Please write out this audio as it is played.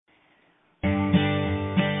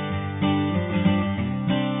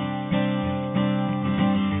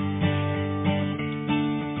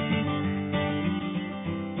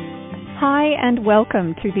Hi, and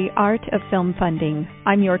welcome to The Art of Film Funding.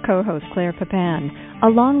 I'm your co-host, Claire Papin,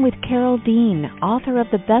 along with Carol Dean, author of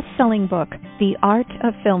the best-selling book, The Art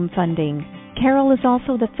of Film Funding. Carol is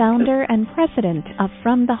also the founder and president of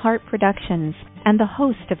From the Heart Productions and the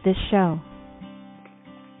host of this show.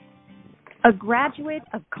 A graduate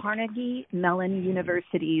of Carnegie Mellon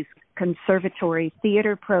University's Conservatory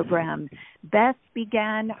Theater program, Beth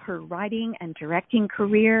began her writing and directing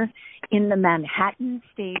career in the Manhattan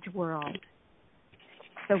stage world.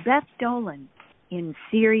 So Beth Dolan, in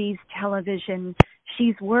series television,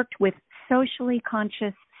 she's worked with socially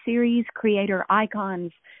conscious series creator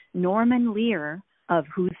icons Norman Lear of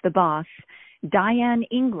Who's the Boss, Diane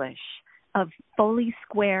English of Foley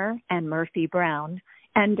Square and Murphy Brown,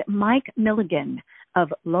 and Mike Milligan of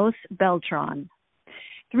Los Beltran.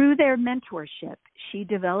 Through their mentorship, she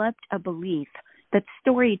developed a belief that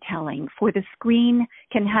storytelling for the screen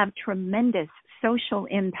can have tremendous social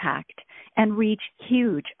impact and reach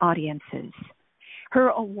huge audiences. Her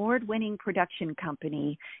award-winning production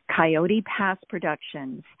company, Coyote Pass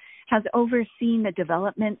Productions, has overseen the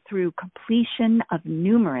development through completion of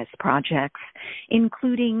numerous projects,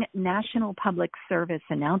 including national public service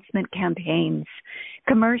announcement campaigns,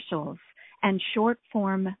 commercials, and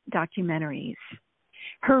short-form documentaries.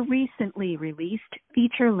 Her recently released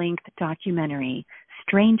feature-length documentary,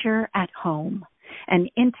 Stranger at Home, an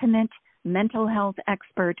intimate mental health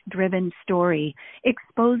expert-driven story,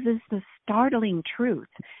 exposes the startling truth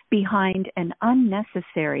behind an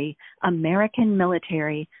unnecessary American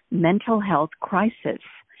military mental health crisis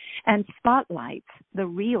and spotlights the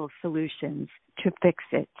real solutions to fix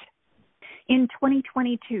it. In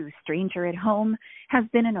 2022, Stranger at Home has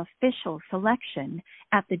been an official selection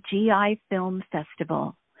at the GI Film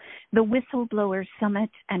Festival, the Whistleblower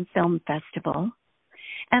Summit and Film Festival,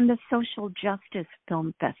 and the Social Justice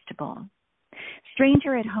Film Festival.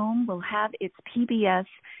 Stranger at Home will have its PBS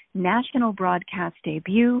national broadcast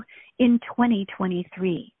debut in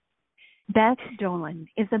 2023. Beth Dolan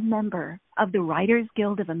is a member of the Writers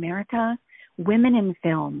Guild of America, Women in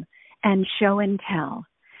Film, and Show and Tell,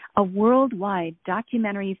 a worldwide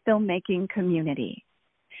documentary filmmaking community.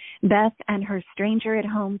 Beth and her Stranger at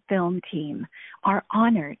Home film team are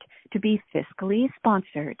honored to be fiscally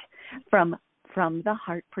sponsored from the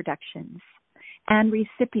Heart Productions and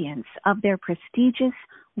recipients of their prestigious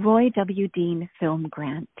Roy W. Dean Film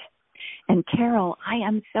Grant. And Carol, I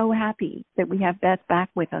am so happy that we have Beth back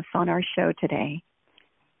with us on our show today.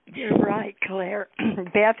 You're right, Claire.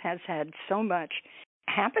 Beth has had so much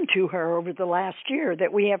happen to her over the last year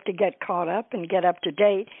that we have to get caught up and get up to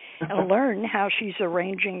date and learn how she's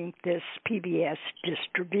arranging this PBS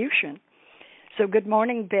distribution. So good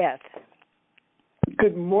morning, Beth.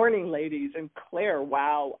 Good morning, ladies. And Claire,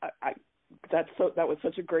 wow, that was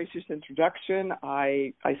such a gracious introduction.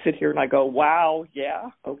 I sit here and I go, wow, yeah,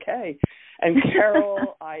 okay. And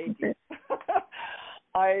Carol,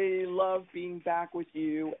 I love being back with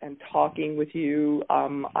you and talking with you.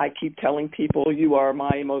 I keep telling people you are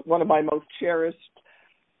one of my most cherished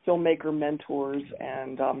filmmaker mentors,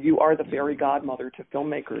 and you are the fairy godmother to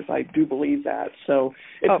filmmakers. I do believe that. So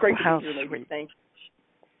it's great to be here, ladies. Thank you.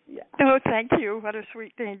 Yeah. Oh, thank you. What a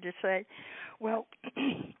sweet thing to say. Well,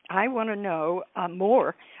 I want to know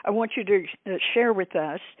more. I want you to share with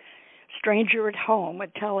us Stranger at Home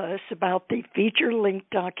and tell us about the feature-length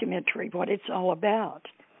documentary, what it's all about.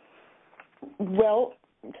 Well,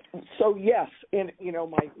 so yes, and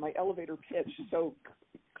my elevator pitch. So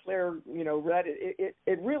Claire, read it.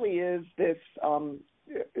 It really is this.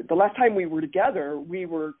 The last time we were together, we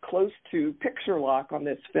were close to picture lock on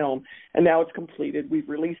this film, and now it's completed. We've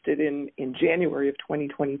released it in January of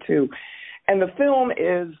 2022, and the film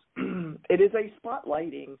is a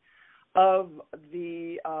spotlighting of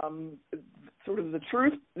the sort of the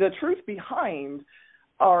truth behind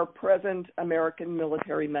our present American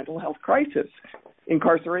military mental health crisis.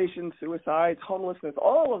 Incarceration, suicides, homelessness,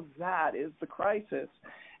 all of that is the crisis,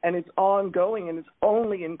 and it's ongoing, and it's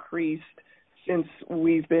only increased since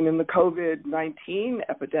we've been in the COVID-19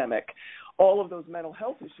 epidemic. All of those mental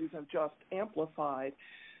health issues have just amplified.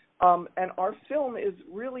 And our film is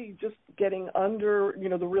really just getting under,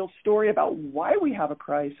 the real story about why we have a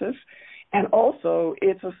crisis. And also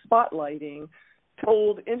it's a spotlighting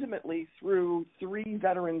told intimately through 3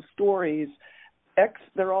 veteran stories.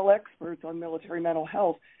 They're all experts on military mental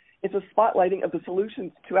health. It's a spotlighting of the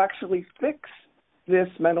solutions to actually fix this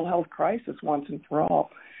mental health crisis once and for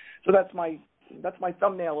all. So that's my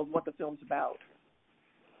thumbnail of what the film's about.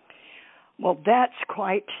 Well, that's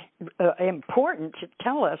quite important to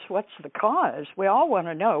tell us what's the cause. We all want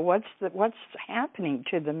to know what's happening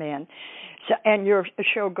to the men. So, and your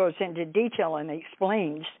show goes into detail and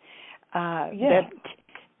explains That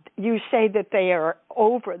you say that they are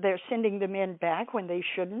over, they're sending the men back when they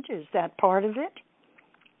shouldn't. Is that part of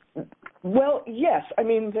it? Well, yes. I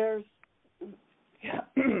mean, there's,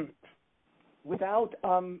 without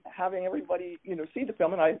having everybody, see the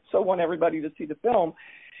film, and I so want everybody to see the film,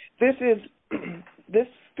 this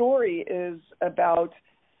story is about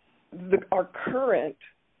our current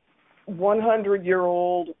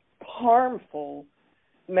 100-year-old harmful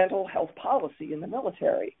mental health policy in the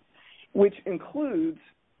military, which includes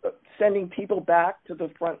sending people back to the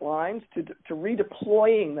front lines, to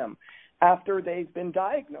redeploying them after they've been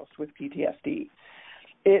diagnosed with PTSD.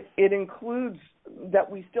 It includes that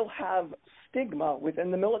we still have stigma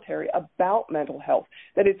within the military about mental health,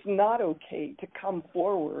 that it's not okay to come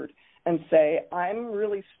forward and say, I'm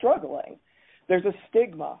really struggling. There's a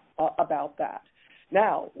stigma about that.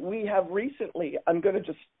 Now, we have recently, I'm going to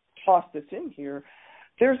just toss this in here,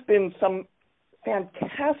 there's been some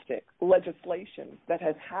fantastic legislation that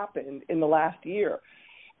has happened in the last year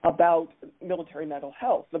about military mental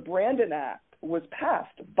health. The Brandon Act was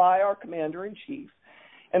passed by our commander-in-chief,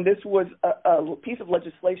 and this was a piece of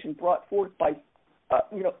legislation brought forth by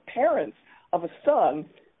parents of a son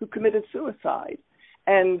who committed suicide.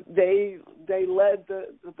 And they led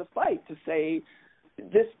the fight to say,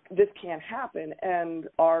 this can't happen. And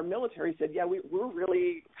our military said, yeah, we're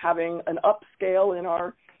really having an upscale in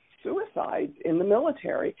our suicides in the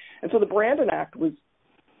military. And so the Brandon Act was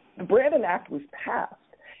passed.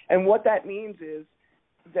 And what that means is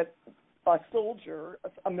that a soldier,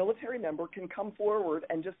 a military member, can come forward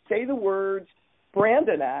and just say the words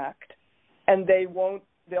Brandon Act, and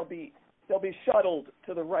they'll be shuttled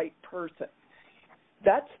to the right person.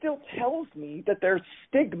 That still tells me that there's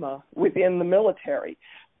stigma within the military.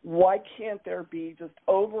 Why can't there be just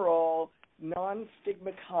overall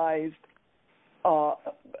non-stigmatized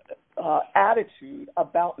attitude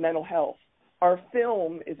about mental health? Our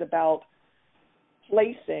film is about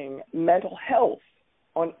placing mental health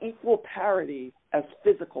on equal parity as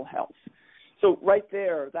physical health. So right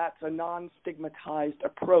there, that's a non-stigmatized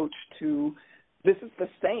approach to this is the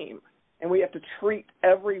same, and we have to treat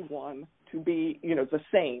everyone to be, the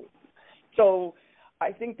same. So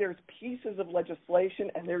I think there's pieces of legislation,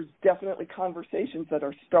 and there's definitely conversations that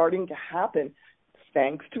are starting to happen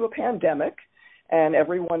thanks to a pandemic and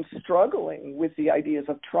everyone struggling with the ideas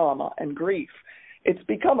of trauma and grief. It's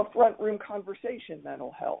become a front-room conversation,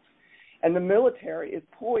 mental health. And the military is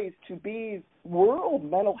poised to be world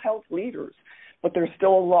mental health leaders, but there's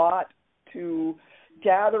still a lot to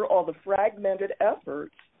gather all the fragmented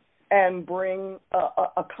efforts and bring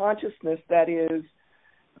a consciousness that is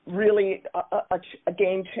really a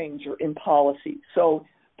game changer in policy. So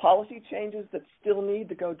policy changes that still need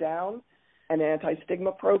to go down, an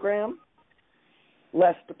anti-stigma program,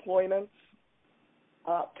 less deployments,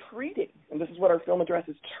 treating, and this is what our film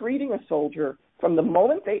addresses, treating a soldier from the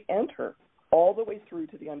moment they enter all the way through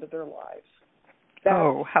to the end of their lives.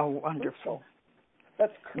 How wonderful.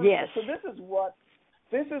 That's crucial. Yes. So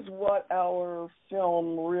this is what our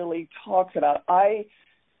film really talks about. I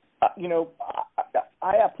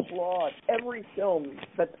applaud every film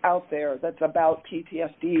that's out there that's about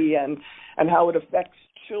PTSD and how it affects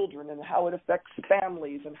children and how it affects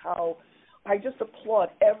families, and how I just applaud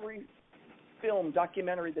every film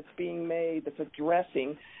documentary that's being made that's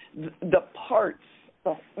addressing the parts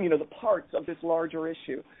of this larger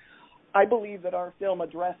issue. I believe that our film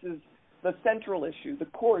addresses the central issue, the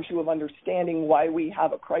core issue of understanding why we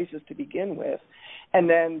have a crisis to begin with, and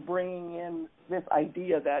then bringing in this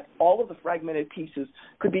idea that all of the fragmented pieces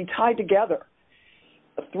could be tied together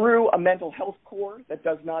through a mental health core that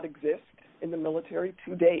does not exist in the military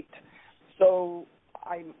to date. So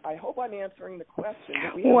I hope I'm answering the question.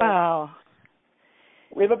 Wow.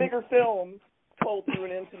 We have a bigger film told through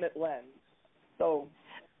an intimate lens. So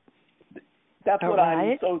that's what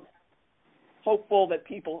I'm so hopeful that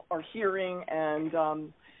people are hearing, and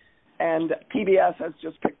PBS has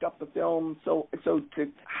just picked up the film. So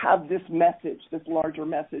to have this message, this larger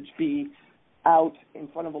message, be out in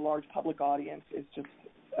front of a large public audience is just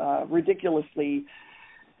ridiculously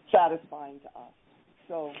satisfying to us.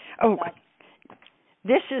 So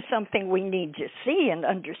this is something we need to see and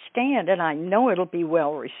understand, and I know it'll be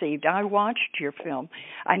well received. I watched your film.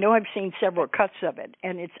 I know I've seen several cuts of it,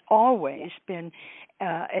 and it's always been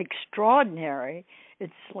extraordinary.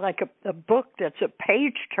 It's like a book that's a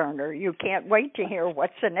page-turner. You can't wait to hear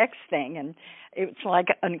what's the next thing, and it's like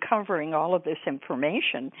uncovering all of this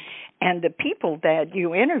information. And the people that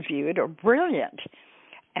you interviewed are brilliant.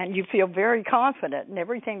 and you feel very confident in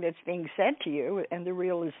everything that's being said to you, and the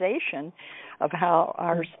realization of how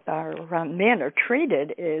our men are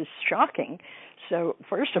treated is shocking. So,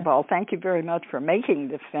 first of all, thank you very much for making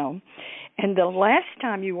the film. And the last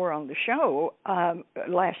time you were on the show,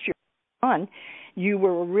 last year, you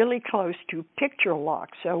were really close to picture lock.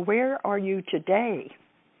 So where are you today?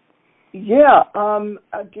 Yeah,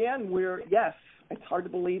 again, yes, it's hard to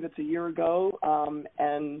believe it's a year ago,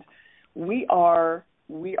 and we are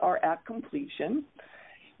at completion.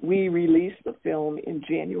 We released the film in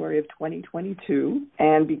January of 2022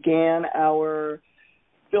 and began our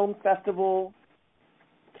film festival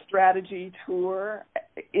strategy tour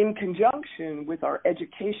in conjunction with our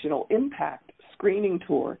educational impact screening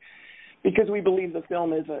tour, because we believe the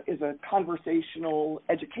film is a conversational,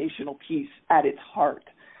 educational piece at its heart.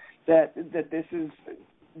 That this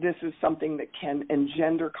is something that can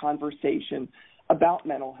engender conversation about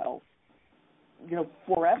mental health,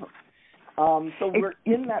 forever. So we're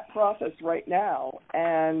in that process right now,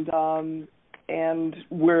 and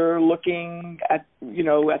we're looking at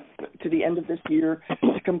to the end of this year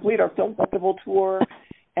to complete our film festival tour,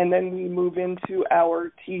 and then we move into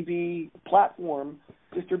our TV platform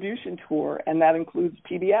distribution tour, and that includes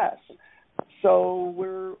PBS. So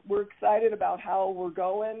we're excited about how we're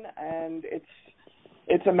going, and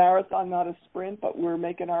it's a marathon, not a sprint, but we're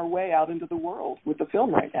making our way out into the world with the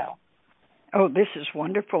film right now. Oh, this is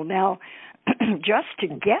wonderful. Now, just to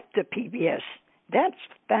get to PBS, that's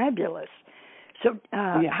fabulous. So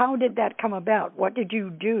how did that come about? What did you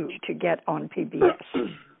do to get on PBS?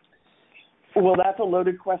 Well, that's a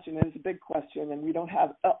loaded question, and it's a big question, and we don't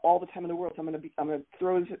have all the time in the world. So I'm going to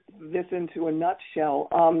throw this into a nutshell.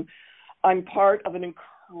 I'm part of an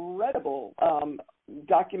incredible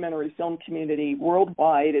documentary film community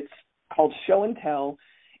worldwide. It's called Show and Tell.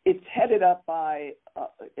 It's headed up by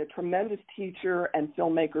a tremendous teacher and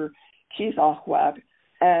filmmaker, Keith Ahwat.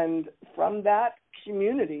 And from that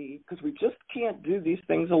community, because we just can't do these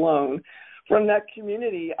things alone, from that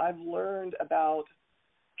community, I've learned about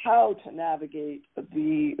how to navigate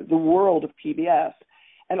the world of PBS,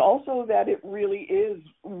 and also that it really is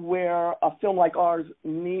where a film like ours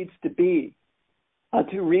needs to be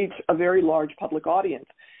to reach a very large public audience.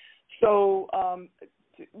 So,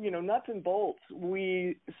 nuts and bolts,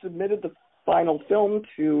 we submitted the final film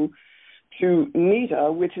to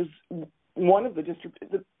NETA, which is one of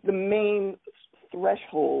the main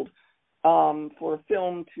threshold for a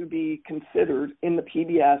film to be considered in the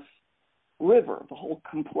PBS river, the whole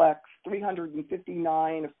complex,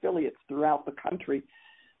 359 affiliates throughout the country.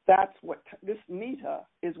 That's what this NETA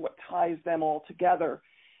is, what ties them all together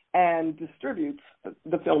and distributes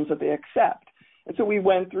the films that they accept. And so we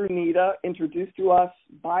went through NETA, introduced to us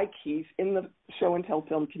by Keith in the Show and Tell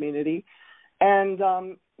film community, and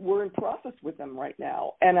we're in process with them right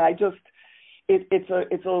now. And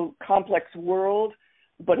it's a complex world,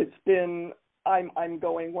 but I'm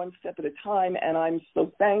going one step at a time, and I'm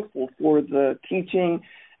so thankful for the teaching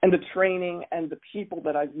and the training and the people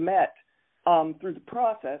that I've met through the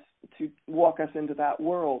process to walk us into that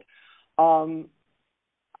world.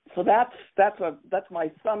 So that's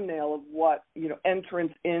my thumbnail of what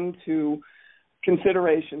entrance into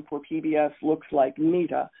consideration for PBS looks like,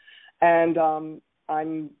 NETA, and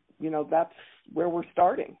that's where we're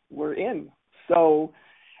starting. We're in. So,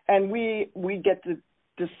 and we get to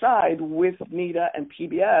decide with NETA and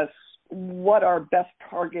PBS what our best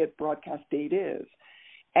target broadcast date is.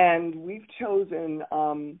 And we've chosen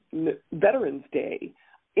Veterans Day,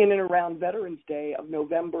 in and around Veterans Day of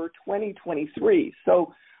November 2023.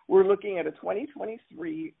 So we're looking at a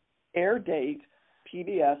 2023 air date,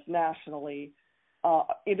 PBS nationally,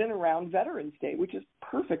 in and around Veterans Day, which is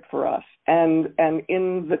perfect for us. And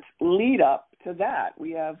in the lead up to that,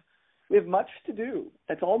 we have much to do.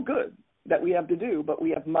 It's all good that we have to do, but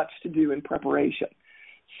we have much to do in preparation.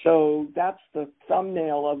 So that's the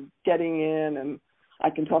thumbnail of getting in, and I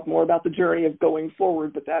can talk more about the journey of going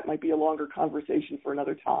forward, but that might be a longer conversation for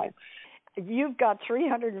another time. You've got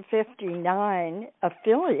 359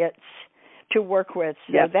 affiliates to work with,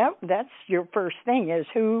 so yes. That's your first thing, is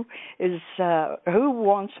who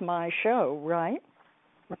wants my show, right?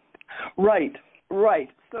 Right.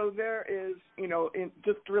 So there is,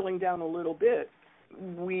 just drilling down a little bit,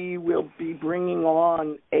 we will be bringing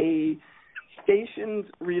on a station's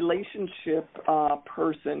relationship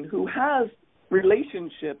person who has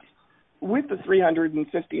relationships with the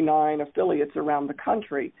 359 affiliates around the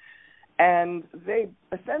country, and they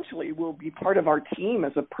essentially will be part of our team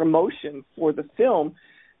as a promotion for the film,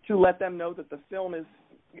 to let them know that the film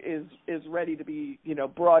is ready to be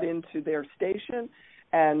brought into their station,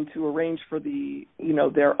 and to arrange for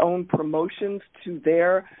their own promotions to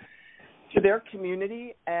their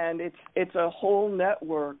community, and it's a whole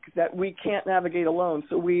network that we can't navigate alone.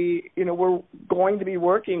 So we're going to be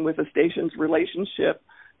working with a station's relationship,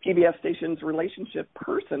 PBS station's relationship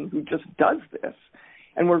person who just does this,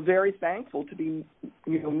 and we're very thankful to be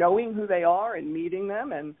knowing who they are and meeting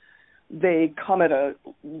them, and they come at a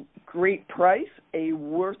great price, a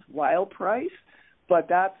worthwhile price, but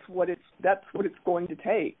that's what it's going to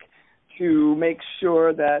take to make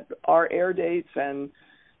sure that our air dates and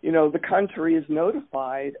the country is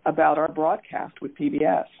notified about our broadcast with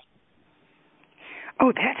PBS.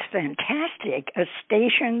 Oh, that's fantastic. A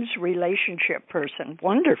station's relationship person.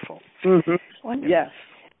 Wonderful. Mm-hmm. Wonderful. Yes.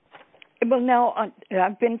 Well, now,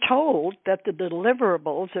 I've been told that the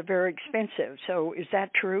deliverables are very expensive. So is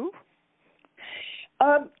that true?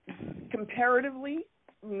 Comparatively,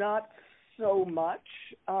 not so much.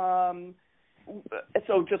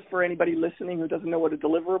 So just for anybody listening who doesn't know what a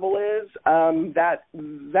deliverable is, that's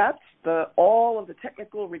all of the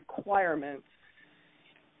technical requirements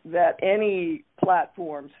that any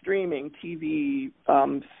platform, streaming, TV,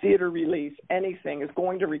 theater release, anything is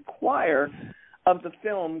going to require of the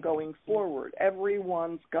film going forward.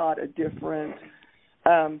 Everyone's got a different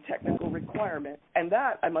technical requirement. And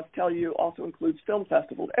that, I must tell you, also includes film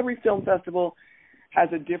festivals. Every film festival has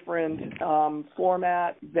a different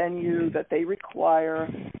format, venue that they require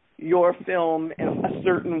your film in a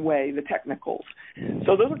certain way, the technicals.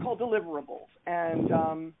 So those are called deliverables.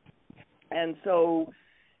 And so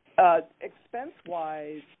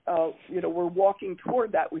expense-wise, we're walking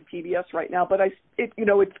toward that with PBS right now, but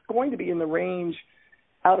it's going to be in the range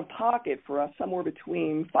out of pocket for us, somewhere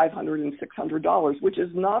between $500 and $600, which is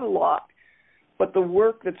not a lot, but the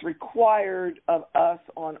work that's required of us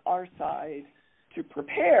on our side to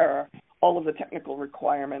prepare all of the technical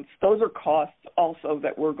requirements, those are costs also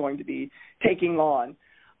that we're going to be taking on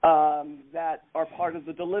that are part of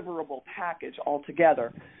the deliverable package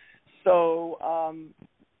altogether. So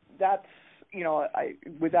that's,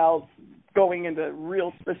 without going into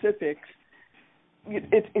real specifics,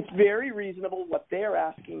 it's very reasonable what they're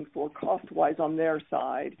asking for cost-wise on their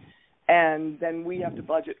side, and then we have to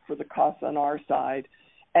budget for the costs on our side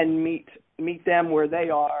and meet them where they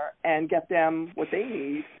are and get them what they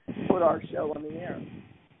need to put our show on the air.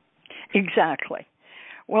 Exactly.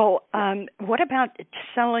 Well, what about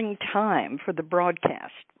selling time for the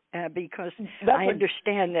broadcast? Because I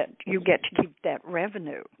understand that you get to keep that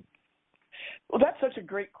revenue. Well, that's such a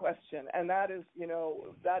great question, and that is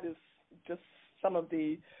just some of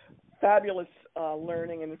the fabulous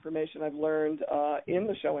learning and information I've learned in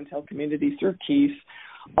the show and tell community through Keith.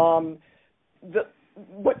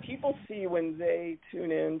 What people see when they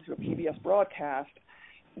tune in to a PBS broadcast,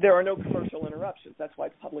 there are no commercial interruptions. That's why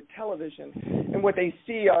it's public television. And what they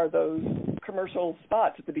see are those commercial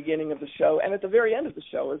spots at the beginning of the show and at the very end of the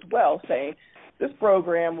show as well, saying, this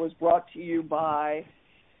program was brought to you by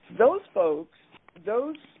those folks.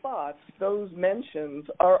 Those spots, those mentions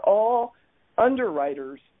are all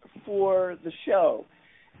underwriters for the show.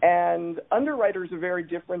 And underwriters are very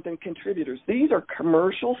different than contributors. These are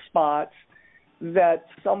commercial spots that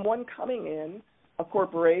someone coming in, a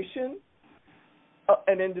corporation,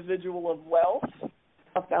 an individual of wealth,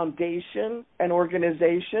 a foundation, an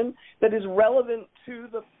organization that is relevant to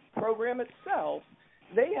the program itself,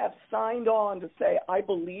 they have signed on to say, I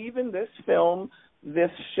believe in this film, this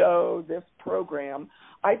show, this program.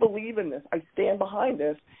 I believe in this. I stand behind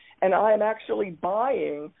this, and I am actually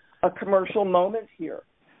buying a commercial moment here.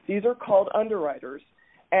 These are called underwriters,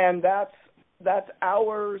 and that's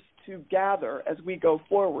ours to gather as we go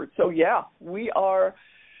forward. So, yeah, we are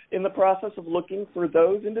in the process of looking for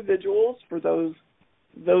those individuals, for those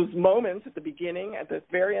moments at the beginning, at the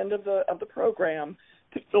very end of the program,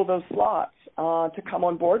 to fill those slots, to come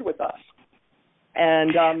on board with us.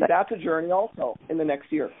 And that's a journey also in the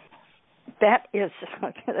next year. That is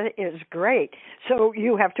great. So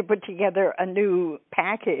you have to put together a new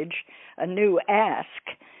package, a new ask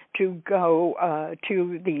to go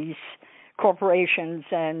to these corporations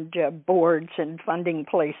and boards and funding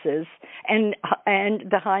places and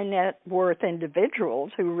the high net worth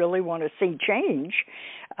individuals who really want to see change.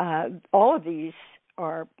 All of these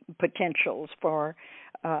are potentials for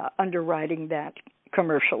underwriting that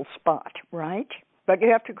commercial spot, right? But you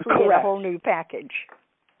have to create Correct. A whole new package.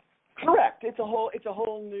 Correct. It's a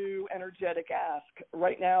whole new energetic ask.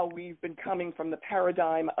 Right now, we've been coming from the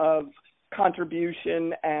paradigm of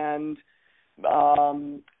contribution and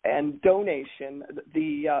donation,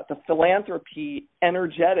 the philanthropy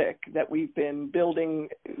energetic that we've been building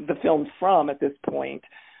the film from at this point,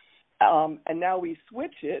 And now we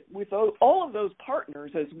switch it with all of those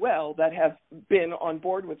partners as well that have been on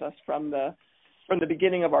board with us from the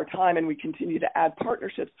beginning of our time, and we continue to add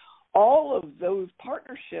partnerships. All of those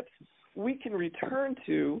partnerships we can return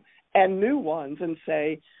to, and new ones, and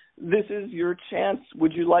say, this is your chance.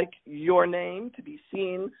 Would you like your name to be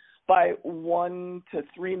seen by 1 to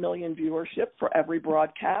 3 million viewership for every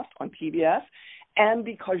broadcast on PBS, and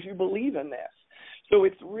because you believe in this? So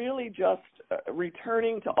it's really just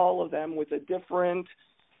returning to all of them with a different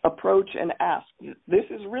approach and ask. This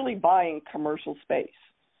is really buying commercial space,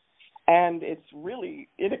 and it's really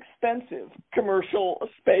inexpensive commercial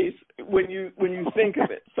space when you think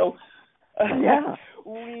of it. So yeah,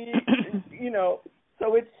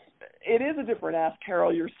 so it is a different ask,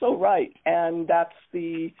 Carol. You're so right, and that's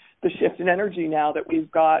the shift in energy now that we've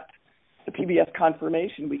got the PBS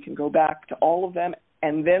confirmation. We can go back to all of them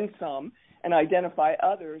and then some, and identify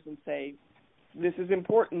others and say, this is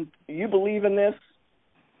important. You believe in this,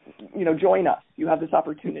 join us. You have this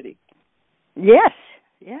opportunity. Yes.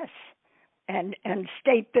 And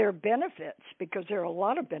state their benefits, because there are a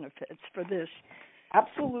lot of benefits for this.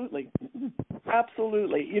 Absolutely.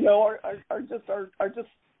 Our just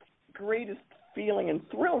greatest feeling and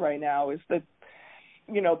thrill right now is that,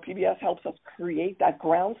 PBS helps us create that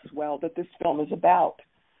groundswell that this film is about.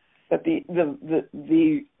 That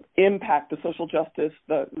the impact, the social justice,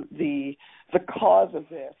 the cause of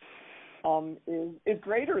this is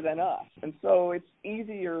greater than us, and so it's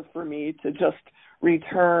easier for me to just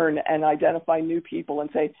return and identify new people and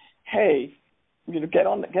say, hey, get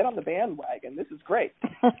on the bandwagon. This is great.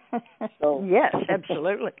 So. Yes,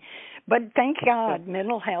 absolutely. But thank God,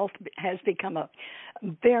 mental health has become a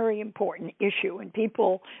very important issue, and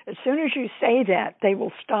people, as soon as you say that, they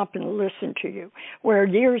will stop and listen to you, where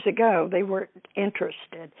years ago they weren't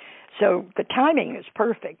interested. So the timing is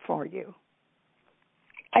perfect for you.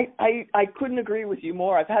 I couldn't agree with you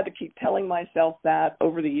more. I've had to keep telling myself that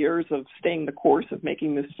over the years of staying the course of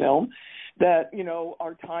making this film, that,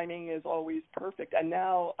 our timing is always perfect. And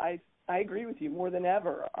now I agree with you more than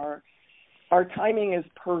ever. Our timing is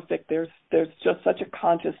perfect. There's just such a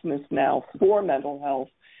consciousness now for mental health.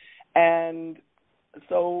 And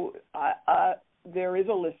so there is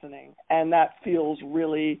a listening, and that feels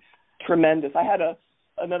really tremendous. I had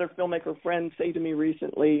another filmmaker friend say to me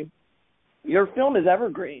recently, your film is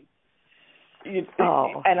evergreen.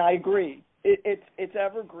 And I agree. It's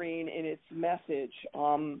evergreen in its message.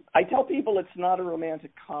 I tell people it's not a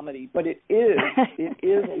romantic comedy, but it is.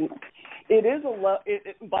 It is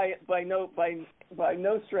by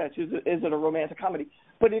no stretch is it a romantic comedy,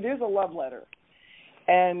 but it is a love letter,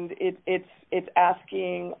 and it's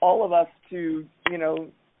asking all of us to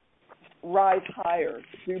rise higher,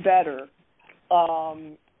 do better.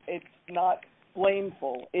 It's not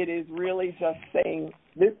blameful. It is really just saying,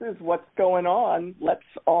 this is what's going on. Let's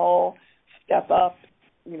all step up,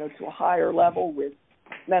 to a higher level with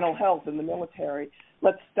mental health in the military.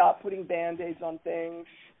 Let's stop putting Band-Aids on things.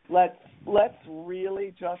 Let's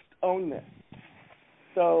really just own this.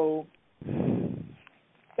 So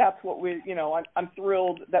that's what I'm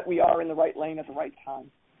thrilled that we are in the right lane at the right time.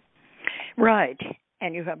 Right.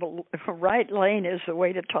 And you have a right lane is the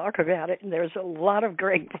way to talk about it. And there's a lot of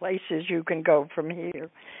great places you can go from here.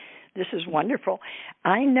 This is wonderful.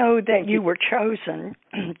 I know that you were chosen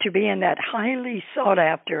to be in that highly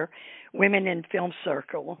sought-after Women in Film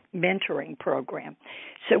Circle mentoring program.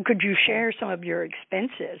 So could you share some of your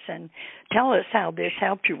expenses and tell us how this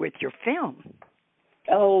helped you with your film?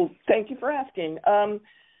 Oh, thank you for asking.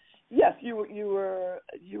 Yes, you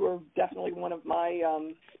were definitely one of my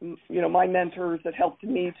my mentors that helped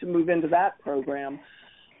me to move into that program.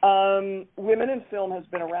 Women in Film has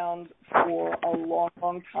been around for a long,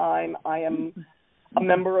 long time. I am a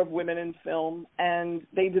member of Women in Film, and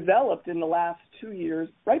they developed in the last 2 years,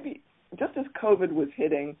 just as COVID was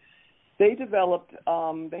hitting, they developed,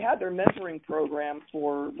 they had their mentoring program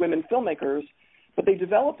for women filmmakers, but they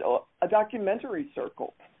developed a documentary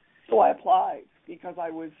circle. So I applied because I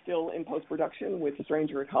was still in post-production with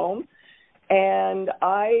Stranger at Home, and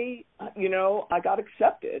I got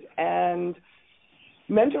accepted. And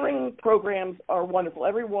mentoring programs are wonderful.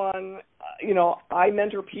 Everyone, I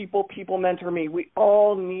mentor people, people mentor me. We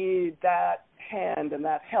all need that hand and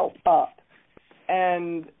that help up.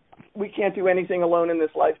 And we can't do anything alone in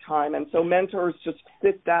this lifetime. And so mentors just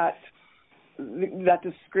fit that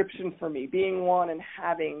description for me, being one and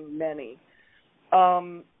having many.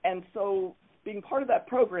 And so being part of that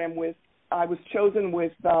program I was chosen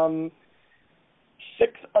with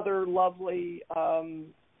 6 other lovely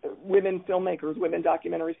women filmmakers, women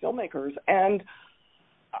documentary filmmakers. And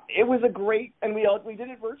it was a great, and we did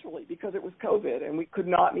it virtually because it was COVID and we could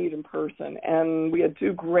not meet in person. And we had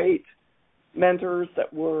two great mentors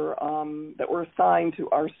that were assigned to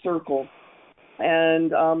our circle,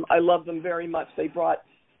 and I love them very much. They brought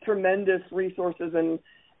tremendous resources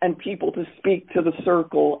and people to speak to the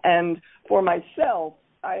circle. And for myself,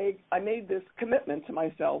 I made this commitment to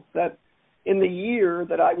myself that in the year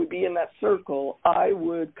that I would be in that circle, I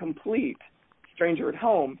would complete Stranger at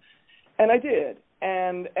Home. And I did.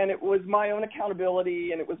 And it was my own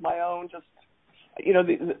accountability, and it was my own just,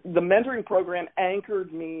 the mentoring program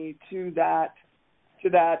anchored me to that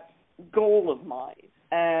goal of mine.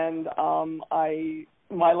 And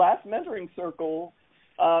my last mentoring circle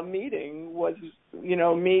meeting was,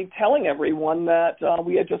 me telling everyone that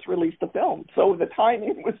we had just released the film. So the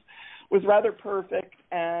timing was rather perfect,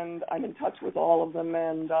 and I'm in touch with all of them,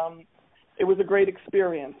 and it was a great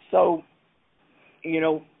experience. So,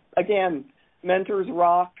 again, mentors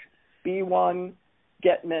rock, be one,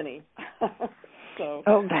 get many. So.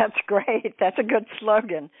 Oh, that's great. That's a good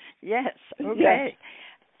slogan. Yes. Okay. Yes.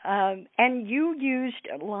 And you used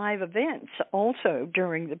live events also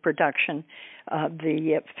during the production of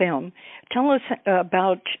the film. Tell us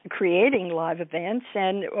about creating live events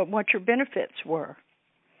and what your benefits were.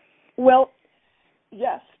 Well,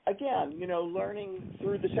 yes. Again, learning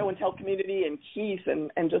through the show and tell community and Keith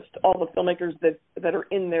and just all the filmmakers that are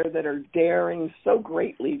in there that are daring so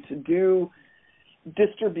greatly to do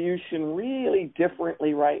distribution really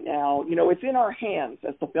differently right now. It's in our hands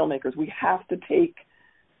as the filmmakers. We have to take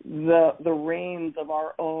the reins of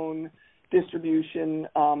our own distribution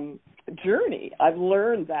journey. I've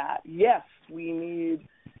learned that. Yes, we need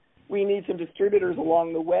some distributors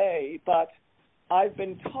along the way, but I've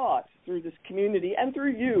been taught through this community and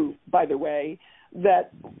through you, by the way,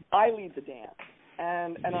 that I lead the dance,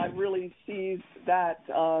 and I really seized that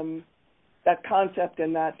concept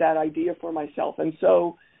and that idea for myself. And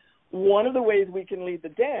so one of the ways we can lead the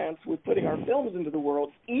dance with putting our films into the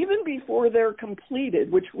world, even before they're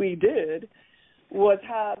completed, which we did, was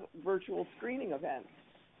have virtual screening events.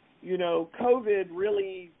 COVID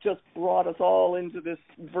really just brought us all into this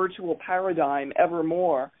virtual paradigm ever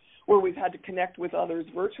more, where we've had to connect with others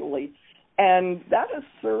virtually. And that has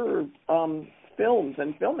served films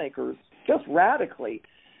and filmmakers just radically.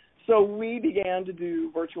 So we began to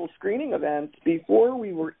do virtual screening events before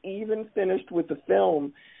we were even finished with the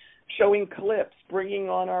film, showing clips, bringing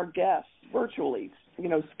on our guests virtually,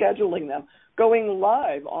 scheduling them, going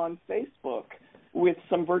live on Facebook with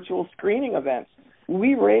some virtual screening events.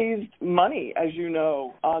 We raised money, as you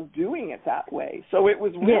know, doing it that way. So it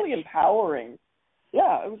was really empowering.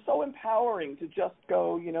 Yeah, it was so empowering to just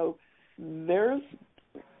go, there's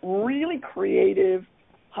really creative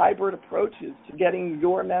hybrid approaches to getting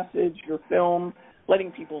your message, your film,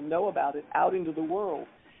 letting people know about it out into the world.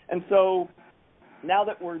 And so now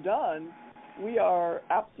that we're done, we are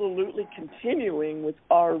absolutely continuing with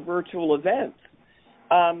our virtual events.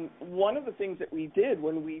 One of the things that we did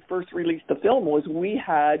when we first released the film was we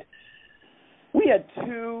had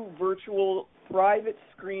two virtual private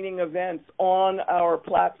screening events on our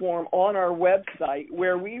platform, on our website,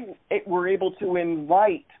 where we were able to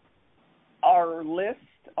invite our list,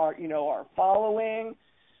 our following,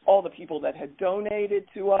 all the people that had donated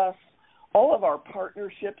to us, all of our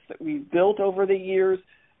partnerships that we've built over the years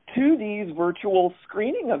to these virtual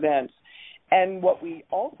screening events. And what we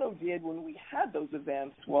also did when we had those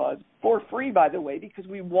events was, for free, by the way, because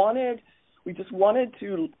we just wanted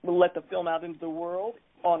to let the film out into the world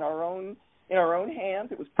in our own hands.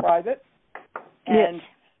 It was private. And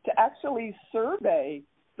to actually survey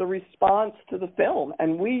the response to the film.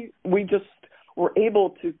 And we just were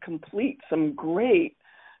able to complete some great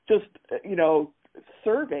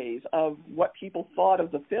surveys of what people thought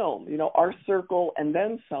of the film, our circle and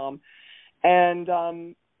then some.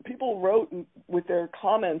 And people wrote with their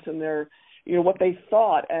comments and their, what they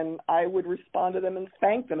thought, and I would respond to them and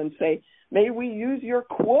thank them and say, may we use your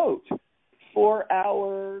quote for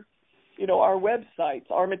our websites,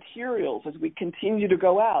 our materials as we continue to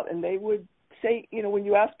go out. And they would say, when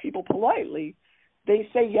you ask people politely, they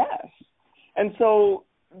say yes. And so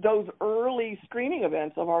those early screening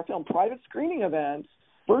events of our film, private screening events,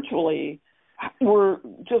 virtually, were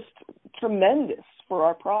just tremendous for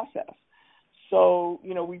our process. So,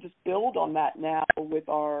 we just build on that now with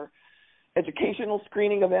our educational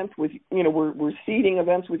screening events with, we're seeding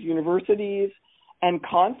events with universities and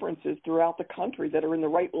conferences throughout the country that are in the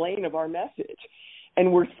right lane of our message.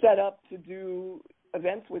 And we're set up to do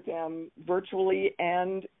events with them virtually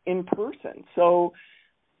and in person. So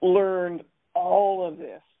learned all of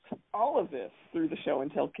this through the show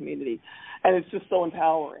and tell community. And it's just so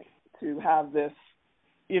empowering to have this,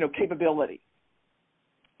 capability.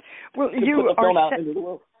 Well, to you put the film are out into the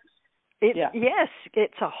world. Yes,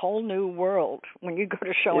 it's a whole new world. When you go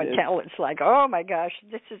to show and tell, it's like, oh my gosh,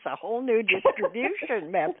 this is a whole new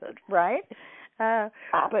distribution method, right?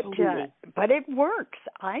 But it works.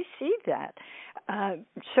 I see that.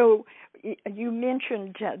 So you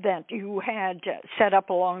mentioned that you had set up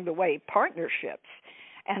along the way partnerships,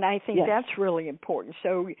 and I think that's really important.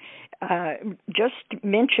 So just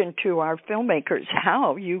mention to our filmmakers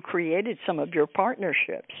how you created some of your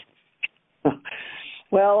partnerships.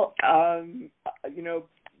 Well,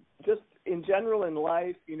 just in general in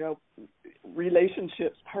life,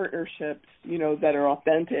 relationships, partnerships, that are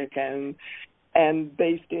authentic and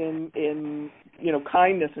based in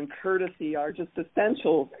kindness and courtesy are just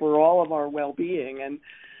essential for all of our well-being. And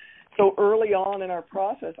so early on in our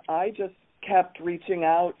process, I just kept reaching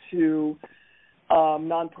out to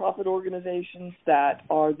nonprofit organizations that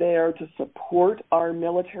are there to support our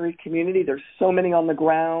military community. There's so many on the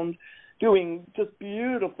ground doing just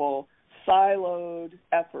beautiful siloed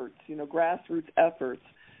efforts, grassroots efforts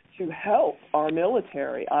to help our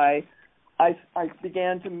military. I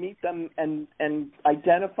began to meet them and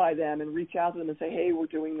identify them and reach out to them and say, hey, we're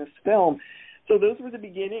doing this film. So those were the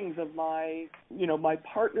beginnings of my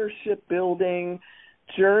partnership building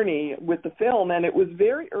journey with the film. And it was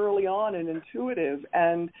very early on and intuitive.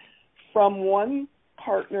 And from one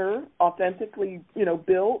partner authentically,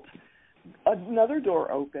 built, another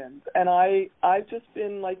door opens, and I've just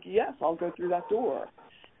been like, yes, I'll go through that door.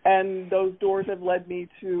 And those doors have led me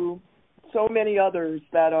to so many others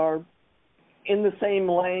that are in the same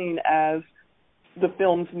lane as the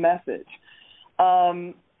film's message.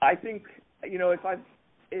 I think,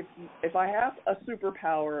 if I have a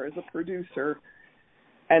superpower as a producer,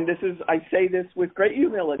 and I say this with great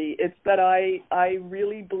humility, it's that I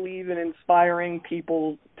really believe in inspiring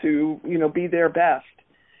people to, be their best.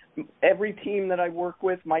 Every team that I work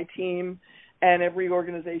with, my team, and every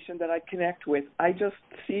organization that I connect with, I just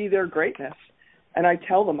see their greatness, and I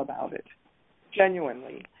tell them about it,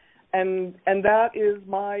 genuinely. And that is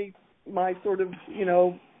my sort of,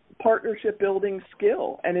 partnership building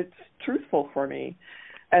skill, and it's truthful for me.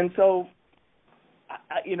 And so,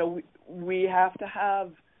 we have to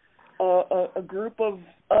have a group of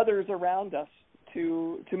others around us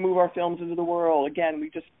to move our films into the world. Again, we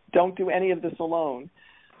just don't do any of this alone.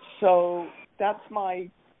 So that's my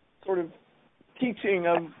sort of teaching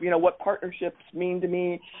of, what partnerships mean to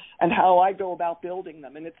me and how I go about building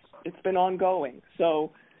them. And it's been ongoing.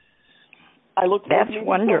 So I look forward to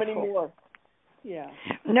so many more. Yeah.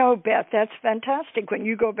 No, Beth, that's fantastic when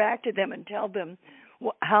you go back to them and tell them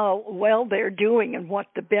how well they're doing and what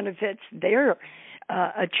the benefits they're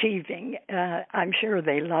achieving. I'm sure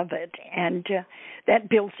they love it. And that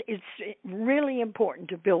builds, it's really important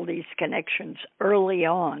to build these connections early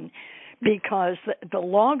on, because the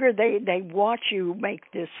longer they watch you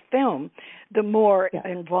make this film, the more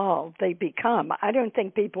involved they become. I don't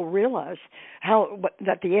think people realize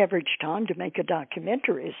that the average time to make a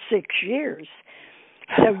documentary is 6 years.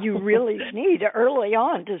 So you really need early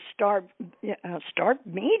on to start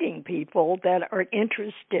meeting people that are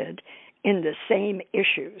interested in the same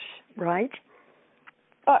issues, right?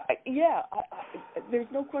 There's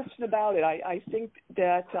no question about it. I think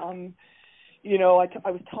that, I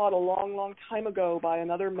was taught a long, long time ago by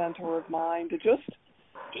another mentor of mine to just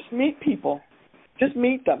meet people, just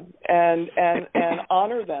meet them and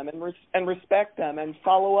honor them and respect them and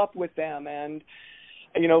follow up with them. And,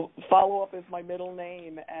 follow up is my middle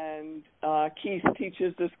name. And Keith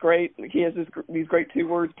teaches he has these great 2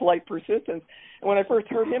 words, polite persistence. And when I first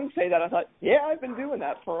heard him say that, I thought, I've been doing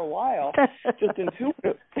that for a while, just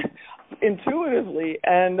intuitively.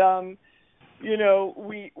 And,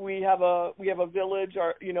 we have a village,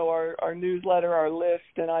 our newsletter, our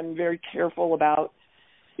list, and I'm very careful about,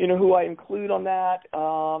 who I include on that.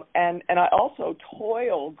 And I also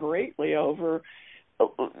toil greatly over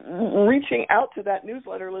reaching out to that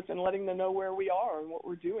newsletter list and letting them know where we are and what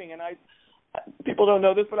we're doing. And people don't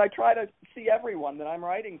know this, but I try to see everyone that I'm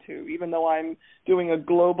writing to, even though I'm doing a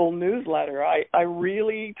global newsletter. I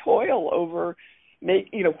really toil over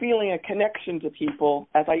feeling a connection to people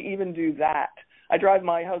as I even do that. I drive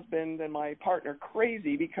my husband and my partner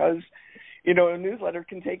crazy because, a newsletter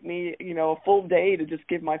can take me, a full day to just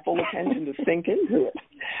give my full attention to sink into it.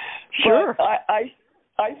 Sure. But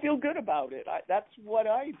I feel good about it. That's what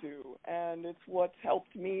I do, and it's what's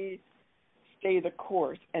helped me stay the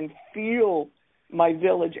course and feel my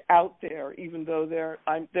village out there, even though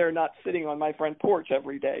they're not sitting on my front porch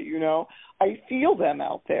every day. I feel them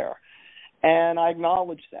out there, and I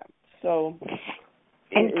acknowledge them. So,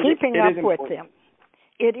 keeping up with them.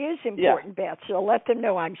 It is important, Beth. So let them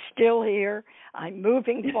know I'm still here. I'm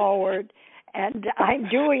moving forward, and I'm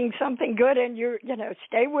doing something good. And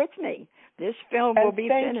stay with me. This film will be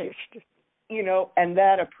finished. And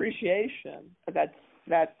that appreciation, that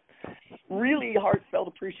really heartfelt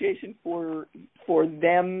appreciation for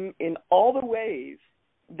them in all the ways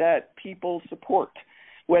that people support,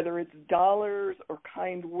 whether it's dollars or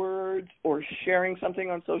kind words or sharing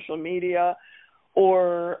something on social media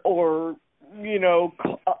or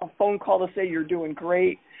a phone call to say you're doing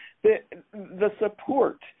great. The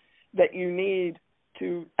support that you need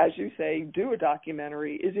to, as you say, do a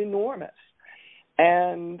documentary is enormous.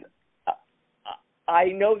 And I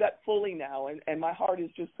know that fully now, and my heart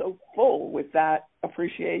is just so full with that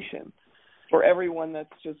appreciation for everyone that's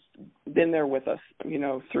just been there with us,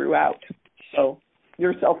 throughout. So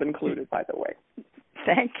yourself included, by the way.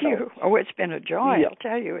 Thank you. Oh, it's been a joy. Yeah. I'll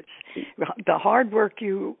tell you, it's the hard work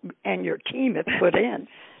you and your team have put in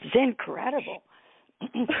is incredible.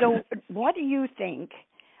 So what do you think,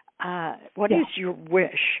 what is your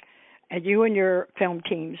wish, and you and your film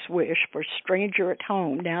team's wish for Stranger at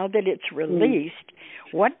Home, now that it's released,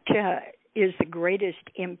 what is the greatest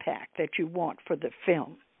impact that you want for the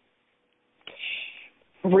film?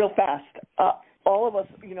 Real fast. All of us,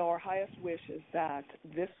 our highest wish is that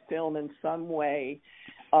this film in some way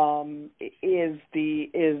is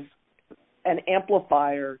an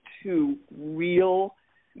amplifier to real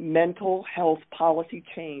mental health policy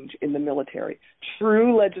change in the military,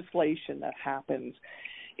 true legislation that happens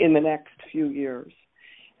in the next few years.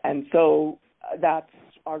 And so that's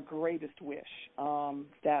our greatest wish,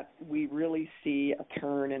 that we really see a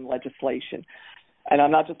turn in legislation. And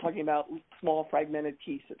I'm not just talking about small fragmented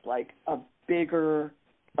pieces, like a bigger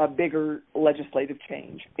legislative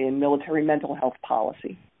change in military mental health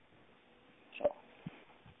policy. So.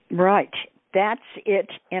 Right. That's it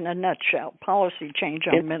in a nutshell, policy change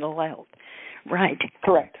on mental health. Right.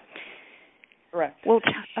 Correct. Well,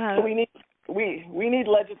 so we need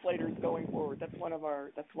legislators going forward. That's one of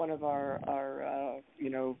our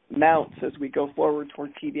mounts as we go forward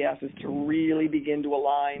toward PBS, is to really begin to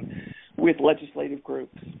align with legislative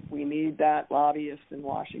groups. We need that lobbyist in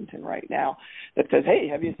Washington right now that says, "Hey,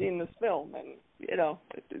 have you seen this film?" And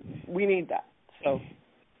we need that. So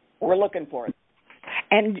we're looking for it.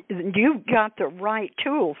 And you've got the right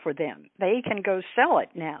tool for them. They can go sell it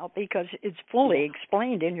now because it's fully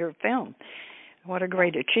explained in your film. What a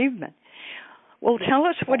great achievement. Well, tell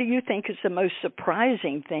us, what do you think is the most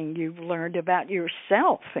surprising thing you've learned about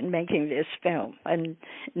yourself in making this film and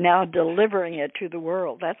now delivering it to the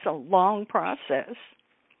world? That's a long process.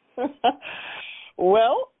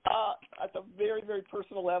 Well, at a very, very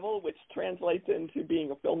personal level, which translates into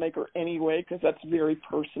being a filmmaker anyway, because that's very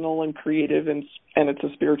personal and creative, and it's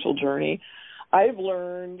a spiritual journey. I've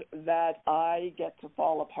learned that I get to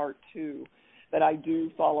fall apart too, that I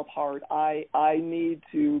do fall apart. I need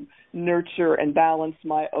to nurture and balance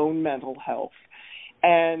my own mental health.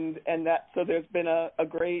 And that, so there's been a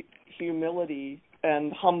great humility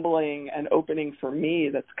and humbling and opening for me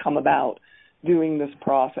that's come about doing this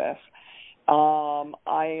process.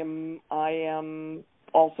 I am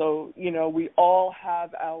also, we all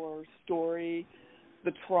have our story,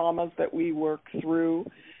 the traumas that we work through,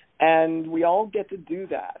 and we all get to do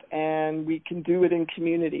that, and we can do it in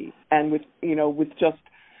community and with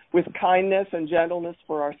kindness and gentleness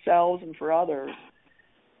for ourselves and for others.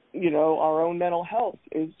 Our own mental health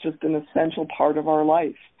is just an essential part of our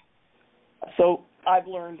life. So I've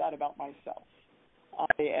learned that about myself.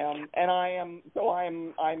 I'm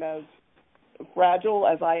as fragile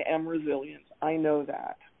as I am resilient. I know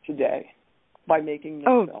that today by making this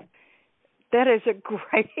film. That is a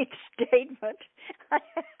great statement.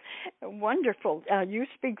 Wonderful. You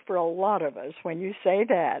speak for a lot of us when you say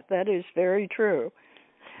that. That is very true.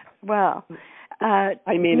 Well, I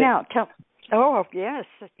mean now tell. Oh, yes.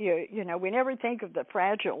 We never think of the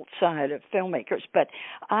fragile side of filmmakers, but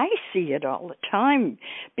I see it all the time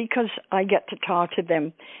because I get to talk to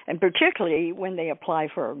them, and particularly when they apply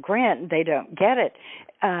for a grant and they don't get it.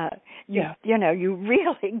 You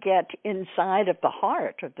really get inside of the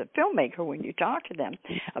heart of the filmmaker when you talk to them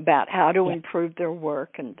about how to improve their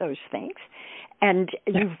work and those things. And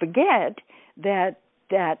you forget that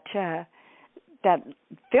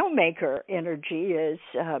filmmaker energy is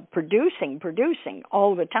producing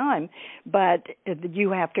all the time, but you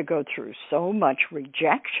have to go through so much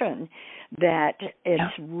rejection that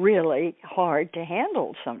it's really hard to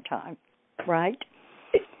handle sometimes, right?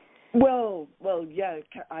 Well, yeah.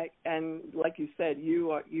 And like you said,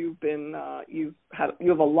 you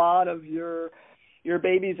have a lot of your your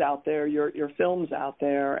babies out there, your films out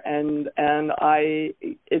there, and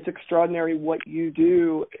it's extraordinary what you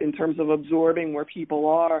do in terms of absorbing where people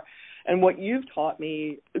are, and what you've taught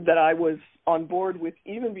me that I was on board with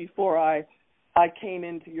even before I came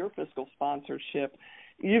into your fiscal sponsorship.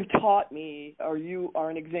 You've taught me, or you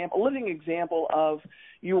are a living example of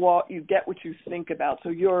you get what you think about. So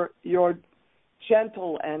your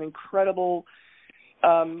gentle and incredible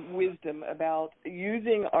wisdom about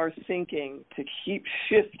using our thinking to keep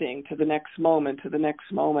shifting to the next moment,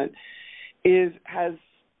 has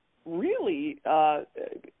really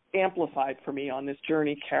amplified for me on this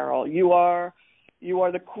journey, Carol. You are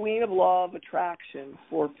the queen of law of attraction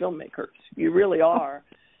for filmmakers. You really are.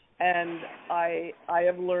 And I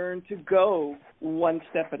have learned to go one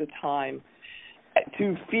step at a time,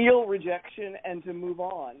 to feel rejection and to move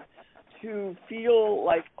on, to feel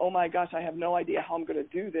like, oh my gosh, I have no idea how I'm going to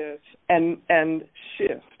do this, and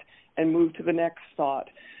shift and move to the next thought.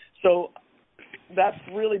 So that's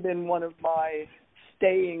really been one of my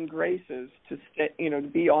staying graces to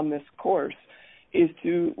be on this course, is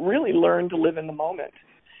to really learn to live in the moment.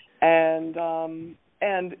 And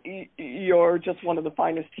you're just one of the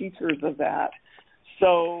finest teachers of that.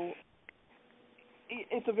 So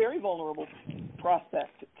it's a very vulnerable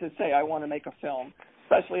prospect to say, I want to make a film,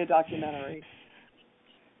 especially a documentary.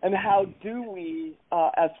 And how do we,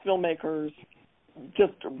 as filmmakers,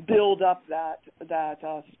 just build up that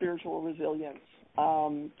spiritual resilience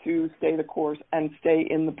to stay the course and stay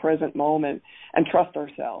in the present moment and trust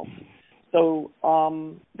ourselves? So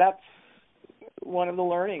that's one of the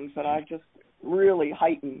learnings that I've just really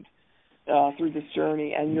heightened through this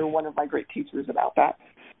journey, and you're one of my great teachers about that.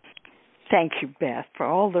 Thank you, Beth, for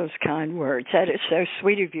all those kind words. That is so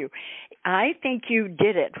sweet of you. I think you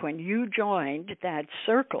did it when you joined that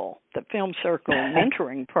circle, the Film Circle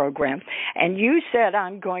mentoring program, and you said,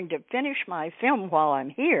 I'm going to finish my film while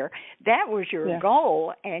I'm here. That was your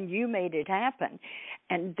goal, and you made it happen.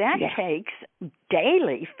 And that takes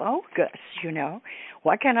daily focus,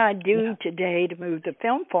 What can I do today to move the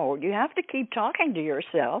film forward? You have to keep talking to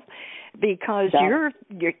yourself, because you're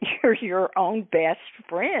your own best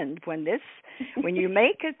friend. When you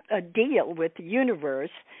make a deal with the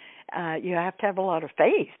universe, you have to have a lot of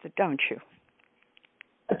faith, don't you?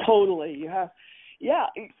 Totally. You have,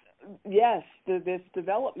 yes, this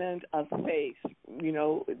development of faith, we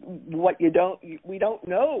don't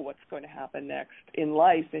know what's going to happen next in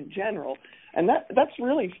life in general. And that's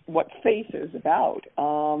really what faith is about.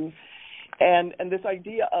 And this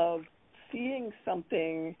idea of seeing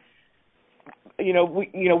something,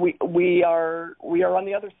 we are on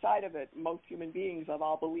the other side of it, most human beings, of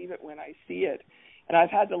I'll believe it when I see it. And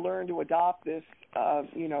I've had to learn to adopt this,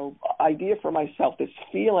 idea for myself, this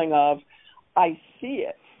feeling of I see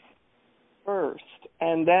it first,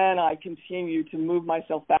 and then I continue to move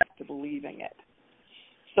myself back to believing it.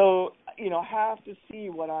 So, I have to see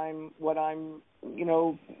what I'm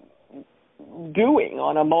doing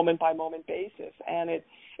on a moment-by-moment basis. And it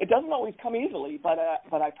doesn't always come easily, but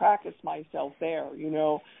I practice myself there,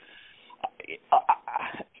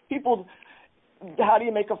 People... How do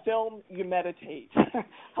you make a film? You meditate.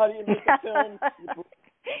 How do you make a film?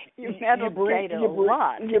 You meditate a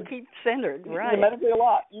lot to keep centered, right? You meditate a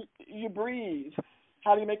lot. You breathe.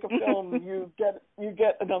 How do you make a film? You get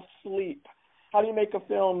enough sleep. How do you make a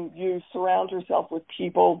film? You surround yourself with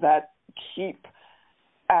people that keep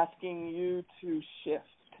asking you to shift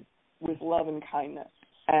with love and kindness.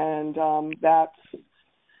 And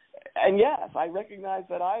yes, I recognize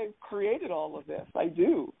that I created all of this. I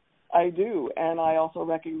do. And I also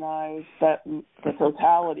recognize that the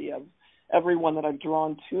totality of everyone that I've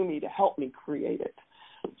drawn to me to help me create it.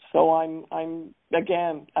 So I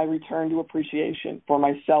return to appreciation for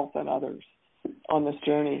myself and others on this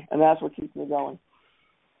journey, and that's what keeps me going.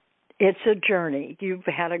 It's a journey. You've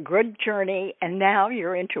had a good journey, and now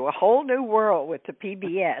you're into a whole new world with the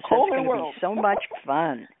PBS. It's going to be so much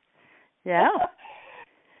fun. Yeah.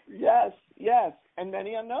 Yes, and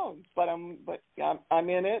many unknowns, but I'm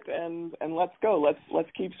in it, and let's go.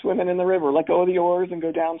 Let's keep swimming in the river. Let go of the oars and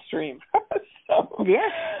go downstream.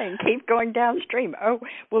 Yes, and keep going downstream. Oh,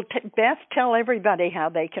 well, Beth, tell everybody how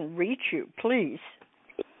they can reach you, please.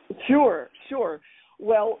 Sure.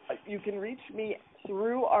 Well, you can reach me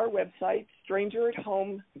through our website,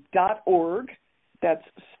 strangerathome.org. That's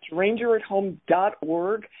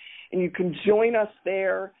strangerathome.org, and you can join us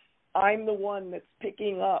there. I'm the one that's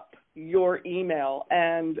picking up your email,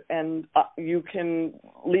 and you can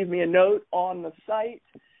leave me a note on the site,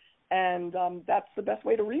 and that's the best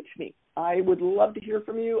way to reach me. I would love to hear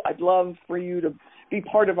from you. I'd love for you to be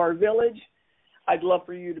part of our village. I'd love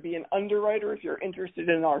for you to be an underwriter if you're interested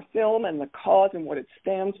in our film and the cause and what it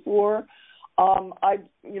stands for.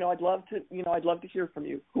 I'd love to hear from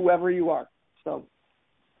you, whoever you are. So.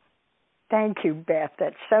 Thank you, Beth.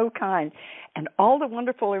 That's so kind. And all the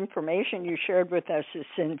wonderful information you shared with us is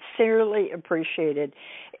sincerely appreciated.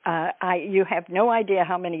 You have no idea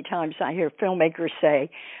how many times I hear filmmakers say,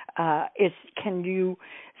 can you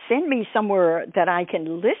send me somewhere that I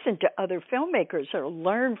can listen to other filmmakers or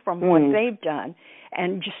learn from what they've done?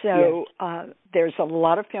 And so there's a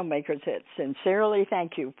lot of filmmakers that sincerely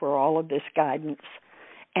thank you for all of this guidance.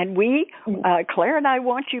 And we, Claire and I,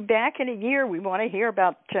 want you back in a year. We want to hear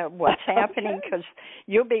about what's happening, because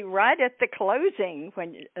you'll be right at the closing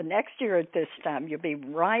when next year at this time. You'll be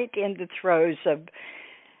right in the throes of,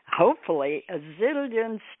 hopefully, a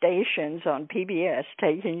zillion stations on PBS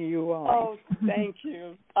taking you on. Oh, thank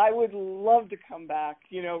you. I would love to come back,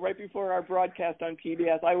 right before our broadcast on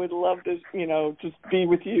PBS. I would love to, just be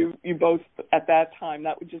with you both at that time.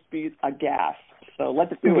 That would just be a gas. So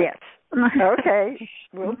let's do it. Yes. Okay,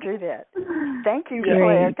 we'll do that. Thank you,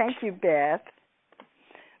 Claire. Thank you, Beth.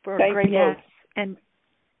 For a great yes. And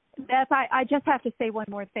Beth, I just have to say one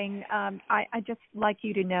more thing. I just like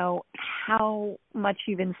you to know how much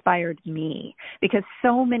you've inspired me, because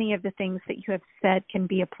so many of the things that you have said can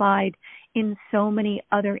be applied in so many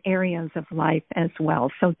other areas of life as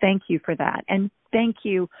well. So thank you for that. And thank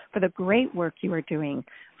you for the great work you are doing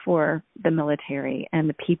for the military and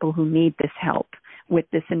the people who need this help with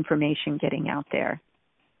this information getting out there.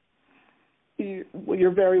 Well, you're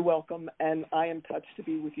very welcome, and I am touched to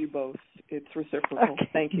be with you both. It's reciprocal. Okay.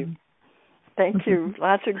 Thank you. Thank you.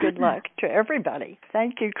 Lots of good luck to everybody.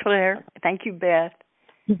 Thank you, Claire. Thank you, Beth.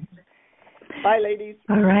 Bye, ladies.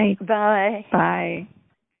 All right. Bye. Bye.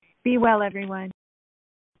 Be well, everyone.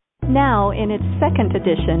 Now, in its second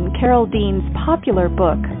edition, Carol Dean's popular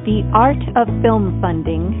book, The Art of Film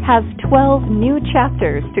Funding, has 12 new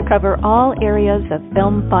chapters to cover all areas of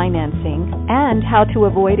film financing and how to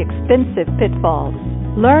avoid expensive pitfalls.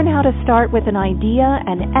 Learn how to start with an idea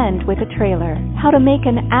and end with a trailer, how to make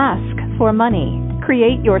an ask for money,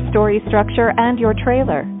 create your story structure and your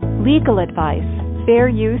trailer, legal advice, fair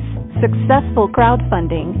use, successful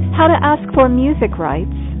crowdfunding, how to ask for music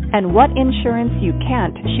rights, and what insurance you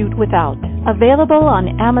can't shoot without. Available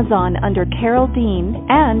on Amazon under Carol Dean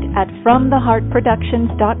and at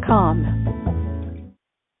FromTheHeartProductions.com.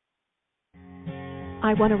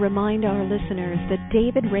 I want to remind our listeners that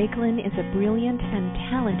David Rakelin is a brilliant and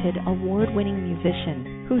talented award-winning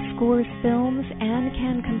musician who scores films and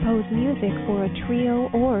can compose music for a trio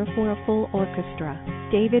or for a full orchestra.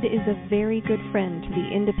 David is a very good friend to the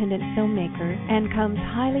independent filmmaker and comes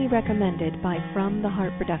highly recommended by From the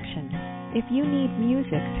Heart Productions. If you need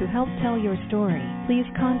music to help tell your story, please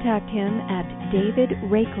contact him at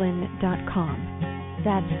davidrakelin.com.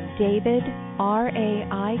 That's David, RAIKLEN.com.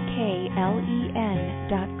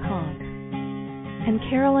 And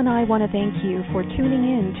Carol and I want to thank you for tuning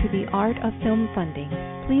in to The Art of Film Funding.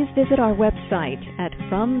 Please visit our website at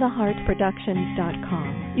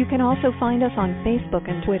FromTheHeartProductions.com. You can also find us on Facebook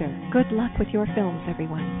and Twitter. Good luck with your films,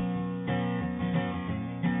 everyone.